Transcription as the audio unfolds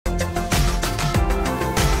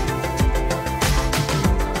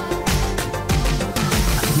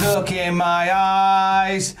Look in my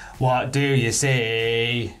eyes, what do you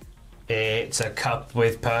see? It's a cup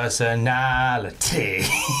with personality.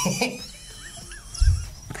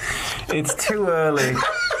 It's too early.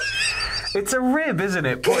 It's a rib, isn't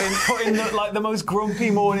it? Putting the most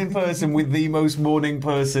grumpy morning person with the most morning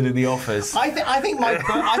person in the office. I think my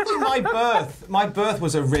birth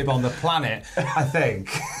was a rib on the planet. I think.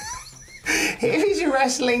 Here's your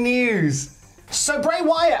wrestling news. So Bray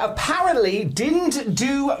Wyatt apparently didn't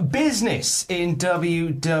do business in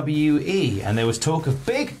WWE, and there was talk of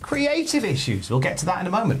big creative issues. We'll get to that in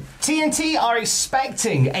a moment. TNT are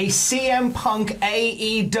expecting a CM Punk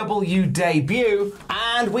AEW debut,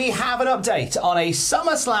 and we have an update on a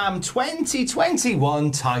SummerSlam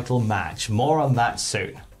 2021 title match. More on that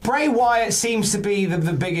soon. Bray Wyatt seems to be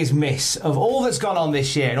the biggest miss of all that's gone on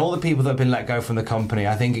this year and all the people that have been let go from the company.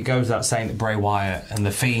 I think it goes without saying that Bray Wyatt and The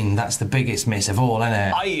Fiend, that's the biggest miss of all, isn't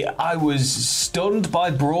it? I was stunned by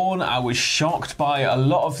Braun. I was shocked by a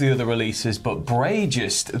lot of the other releases, but Bray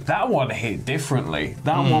that one hit differently.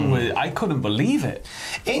 That one was, I couldn't believe it.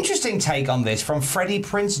 Interesting take on this from Freddie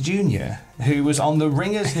Prinze Jr., who was on the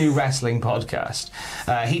Ringer's New Wrestling podcast.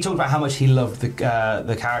 He talked about how much he loved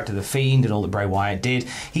the character The Fiend and all that Bray Wyatt did.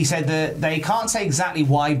 He said that they can't say exactly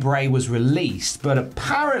why Bray was released, but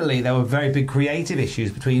apparently there were very big creative issues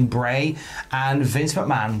between Bray and Vince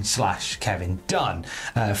McMahon / Kevin Dunn.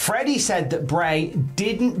 Freddie said that Bray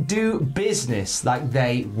didn't do business like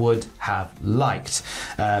they would have liked.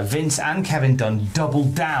 Vince and Kevin Dunn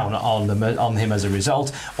doubled down on him as a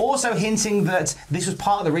result, also hinting that this was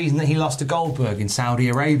part of the reason that he lost to Goldberg in Saudi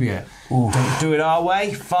Arabia. Ooh. Don't do it our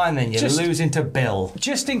way? Fine then, you're losing to Bill.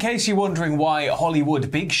 Just in case you're wondering why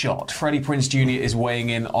Hollywood Big Shot, Freddie Prinze Jr. is weighing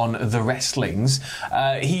in on the wrestlings.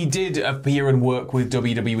 He did appear and work with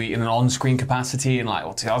WWE in an on-screen capacity in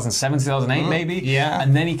 2007, 2008 maybe. Yeah.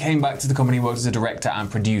 And then he came back to the company, worked as a director and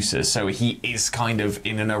producer, so he is kind of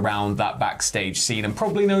in and around that backstage scene and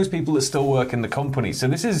probably knows people that still work in the company. So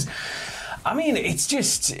this is, I mean, it's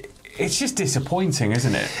just disappointing,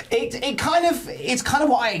 isn't it? It's kind of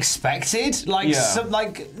what I expected.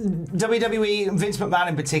 WWE, Vince McMahon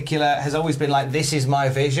in particular, has always been like, this is my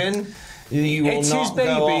vision. You will not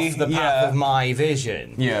go off the path of my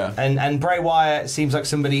vision. Yeah. And Bray Wyatt seems like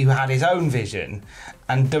somebody who had his own vision.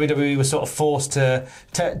 And WWE was sort of forced to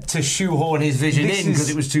shoehorn his vision in because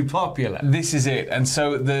it was too popular. This is it. And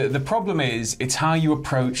so the problem is, it's how you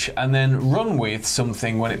approach and then run with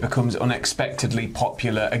something when it becomes unexpectedly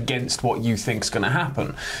popular against what you think's going to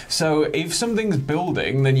happen. So if something's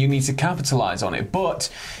building, then you need to capitalize on it. But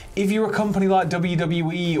if you're a company like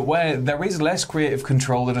WWE, where there is less creative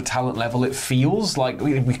control at a talent level, it feels like,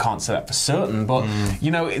 we can't say that for certain, but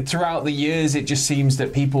you know, throughout the years, it just seems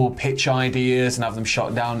that people pitch ideas and have them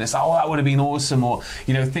shot down. It's, oh, that would have been awesome, or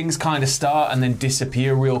you know, things kind of start and then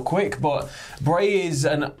disappear real quick. But Bray is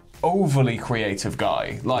an overly creative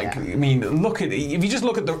guy. I mean, if you just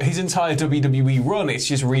look at his entire WWE run, it's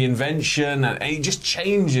just reinvention, and it just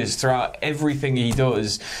changes throughout everything he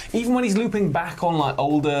does. Even when he's looping back on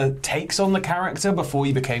older takes on the character before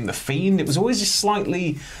he became the Fiend, it was always just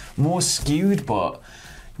slightly more skewed. But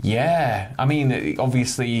yeah, I mean,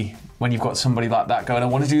 obviously, when you've got somebody like that going, I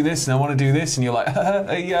want to do this and I want to do this, and you're like, and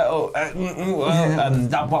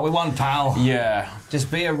that's what we want, pal. Yeah.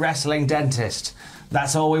 Just be a wrestling dentist.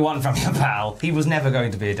 That's all we want from you, pal. He was never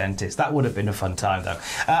going to be a dentist. That would have been a fun time, though.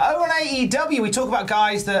 Over on AEW, we talk about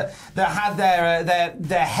guys that had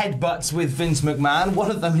their headbutts with Vince McMahon. One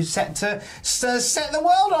of them is set to set the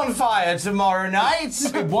world on fire tomorrow night.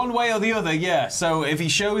 One way or the other, yeah. So if he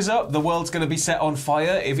shows up, the world's going to be set on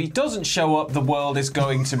fire. If he doesn't show up, the world is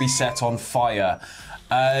going to be set on fire.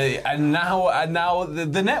 And now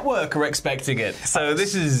the network are expecting it. So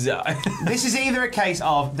this is this is either a case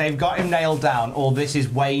of they've got him nailed down, or this is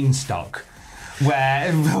Wayne stock,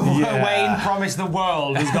 where Wayne promised the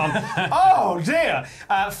world has gone, oh dear.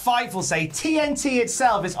 Fightful say TNT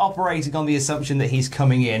itself is operating on the assumption that he's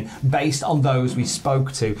coming in based on those we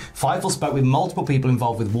spoke to. Fightful spoke with multiple people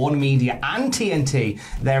involved with Warner Media and TNT.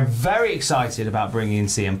 They're very excited about bringing in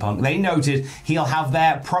CM Punk. They noted he'll have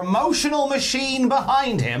their promotional machine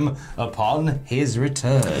behind him upon his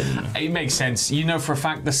return. It makes sense. You know for a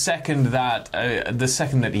fact the second that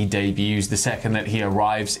he debuts, the second that he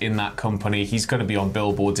arrives in that company, he's going to be on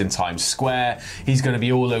billboards in Times Square. He's going to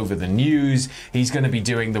be all over the news. He's going to be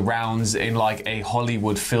doing the rounds in like a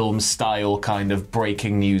Hollywood film style kind of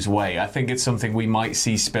breaking news way. I think it's something we might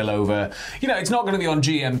see spill over. You know, it's not going to be on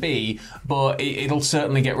GMB, but it'll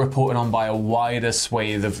certainly get reported on by a wider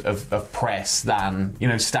swathe of press than, you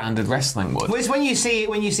know, standard wrestling would. Well, it's when you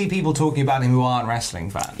see people talking about him who aren't wrestling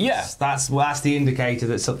fans. Yeah. That's the indicator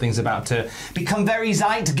that something's about to become very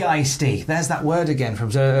zeitgeisty. There's that word again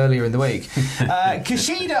from earlier in the week.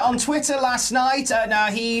 Kushida on Twitter last night. Now,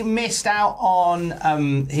 he missed out on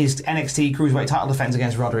his NXT Cruiserweight title defense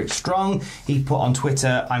against Roderick Strong. He put on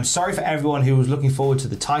Twitter, "I'm sorry for everyone who was looking forward to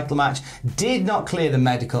the title match. Did not clear the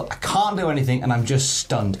medical. I can't do anything and I'm just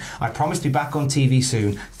stunned. I promise to be back on TV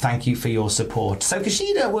soon. Thank you for your support." So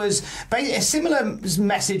Kushida was basically a similar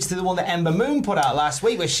message to the one that Ember Moon put out last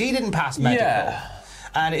week, where she didn't pass medical. Yeah.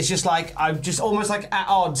 And it's just like, I'm just almost like at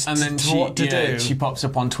odds and then to what to do. She pops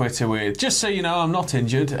up on Twitter with, "Just so you know, I'm not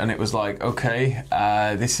injured." And it was like, okay,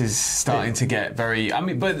 this is starting to get very... I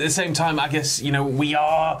mean, but at the same time, I guess, you know, we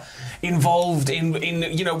are involved in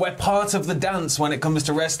you know, we're part of the dance when it comes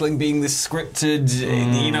to wrestling being this scripted,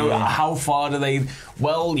 you know, how far do they...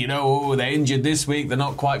 Well, you know, they're injured this week, they're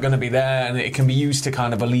not quite going to be there, and it can be used to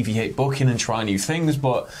kind of alleviate booking and try new things,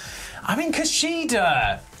 but... I mean,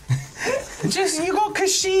 Kushida... you got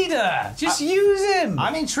Kushida. Just use him.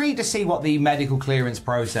 I'm intrigued to see what the medical clearance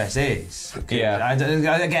process is. Yeah.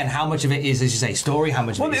 Again, how much of it is, as you say, story? How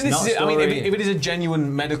much of it is not story? I mean, if it is a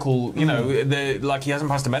genuine medical, you know, like he hasn't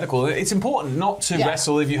passed a medical, it's important not to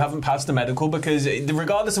wrestle if you haven't passed a medical, because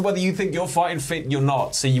regardless of whether you think you're fighting fit, you're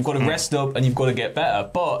not. So you've got to rest up and you've got to get better.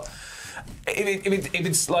 But if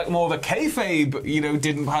it's like more of a kayfabe, you know,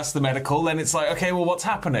 didn't pass the medical, then it's like, okay, well, what's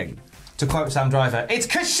happening? To quote Sam Driver, "It's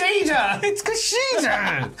Kushida! It's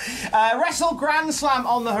Kushida!" Wrestle Grand Slam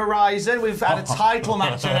on the horizon. We've had a title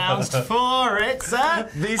match announced for it.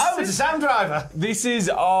 Over to Sam Driver. This is,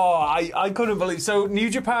 I couldn't believe. So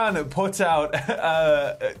New Japan put out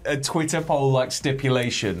a Twitter poll-like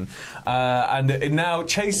stipulation. And now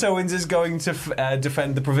Chase Owens is going to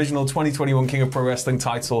defend the provisional 2021 King of Pro Wrestling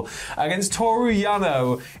title against Toru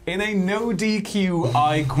Yano in a no DQ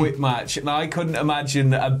I Quit match. And I couldn't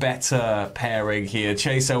imagine a better pairing here.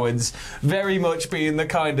 Chase Owens very much being the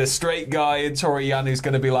kind of straight guy, and Toru Yanu's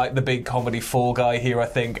going to be like the big comedy fall guy here, I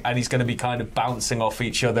think, and he's going to be kind of bouncing off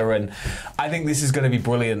each other, and I think this is going to be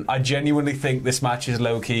brilliant. I genuinely think this match is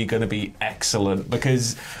low-key going to be excellent,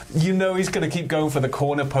 because you know he's going to keep going for the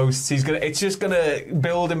corner posts. It's just going to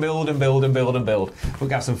build and build and build and build and build. We'll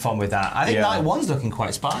have some fun with that. I think night one's looking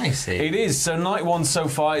quite spicy. It is. So night one so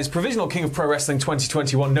far is provisional King of Pro Wrestling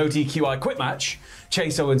 2021 no DQ I Quit match.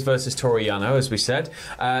 Chase Owens versus Toru Yano, as we said.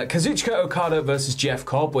 Kazuchika Okada versus Jeff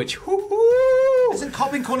Cobb, which... Isn't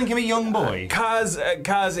Cobb been calling him a young boy?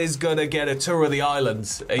 Kaz is going to get a tour of the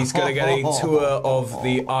islands. He's going to get a tour of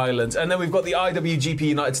the islands. And then we've got the IWGP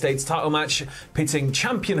United States title match pitting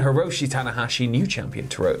champion Hiroshi Tanahashi, new champion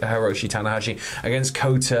Hiroshi Tanahashi, against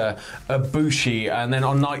Kota Ibushi. And then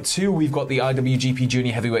on night two, we've got the IWGP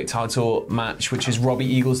Junior Heavyweight title match, which is Robbie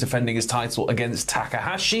Eagles defending his title against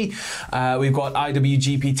Takahashi. We've got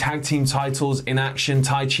IWGP Tag Team titles in action.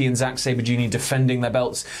 Taichi and Zack Sabre Jr. defending their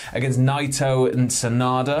belts against Naito and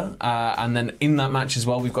Sanada, and then in that match as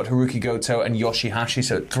well we've got Haruki Goto and Yoshihashi,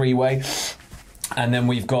 so three-way. And then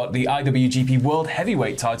we've got the IWGP World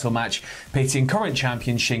Heavyweight title match pitting current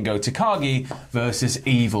champion Shingo Takagi versus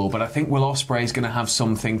Evil. But I think Will Ospreay's going to have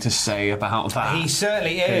something to say about that. He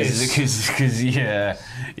certainly is. Because yeah.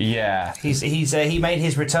 He made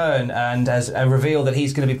his return and has revealed that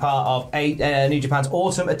he's going to be part of New Japan's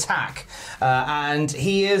Autumn Attack. And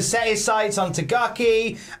he has set his sights on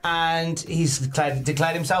Tagaki, and he's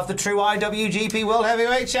declared himself the true IWGP World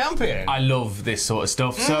Heavyweight Champion. I love this sort of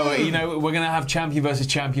stuff. So, you know, we're going to have champion versus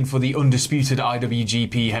champion for the undisputed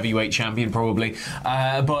IWGP Heavyweight Champion, probably.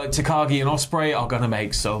 But Takagi and Ospreay are going to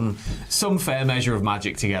make some fair measure of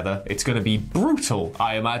magic together. It's going to be brutal,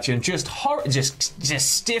 I imagine. Just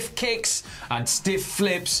stiff kicks and stiff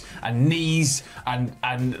flips and knees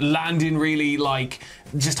and landing really like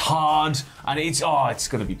just hard, and it's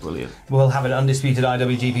going to be brilliant. We'll have an undisputed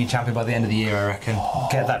IWGP champion by the end of the year, I reckon.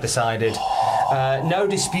 Get that decided. No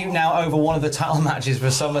dispute now over one of the title matches for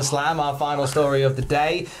SummerSlam, our final story of the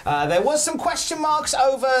day. There was some question marks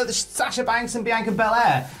over Sasha Banks and Bianca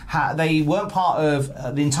Belair. They weren't part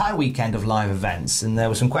of the entire weekend of live events, and there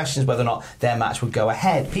were some questions whether or not their match would go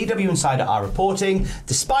ahead. PW Insider are reporting,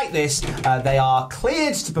 despite this, they are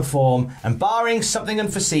cleared to perform, and barring something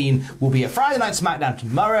unforeseen, will be at Friday Night SmackDown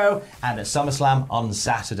tomorrow and at SummerSlam on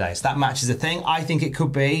Saturday. So that match is a thing. I think it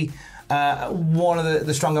could be one of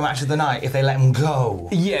the stronger matches of the night if they let them go.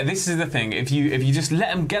 Yeah, this is the thing. If you just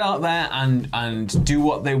let them get out there and do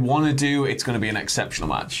what they want to do, it's going to be an exceptional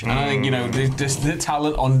match. And I think, you know, the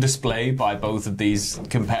talent on display by both of these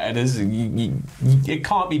competitors, it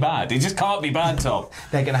can't be bad. It just can't be bad, Tom.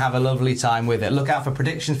 They're going to have a lovely time with it. Look out for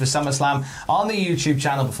predictions for SummerSlam on the YouTube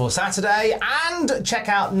channel before Saturday, and check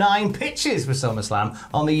out 9 pitches for SummerSlam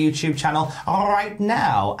on the YouTube channel right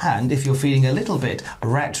now. And if you're feeling a little bit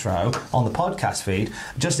retro on the podcast feed,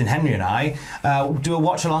 Justin Henry and I do a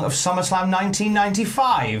watch along of SummerSlam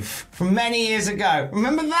 1995 from many years ago.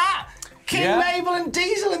 Remember that? King, Mabel and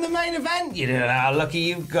Diesel in the main event. You don't know how lucky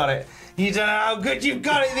you've got it. You don't know how good you've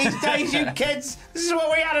got it these days, you kids. This is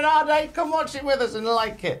what we had in our day. Come watch it with us and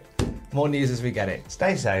like it. More news as we get it.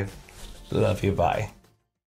 Stay safe. Love you. Bye.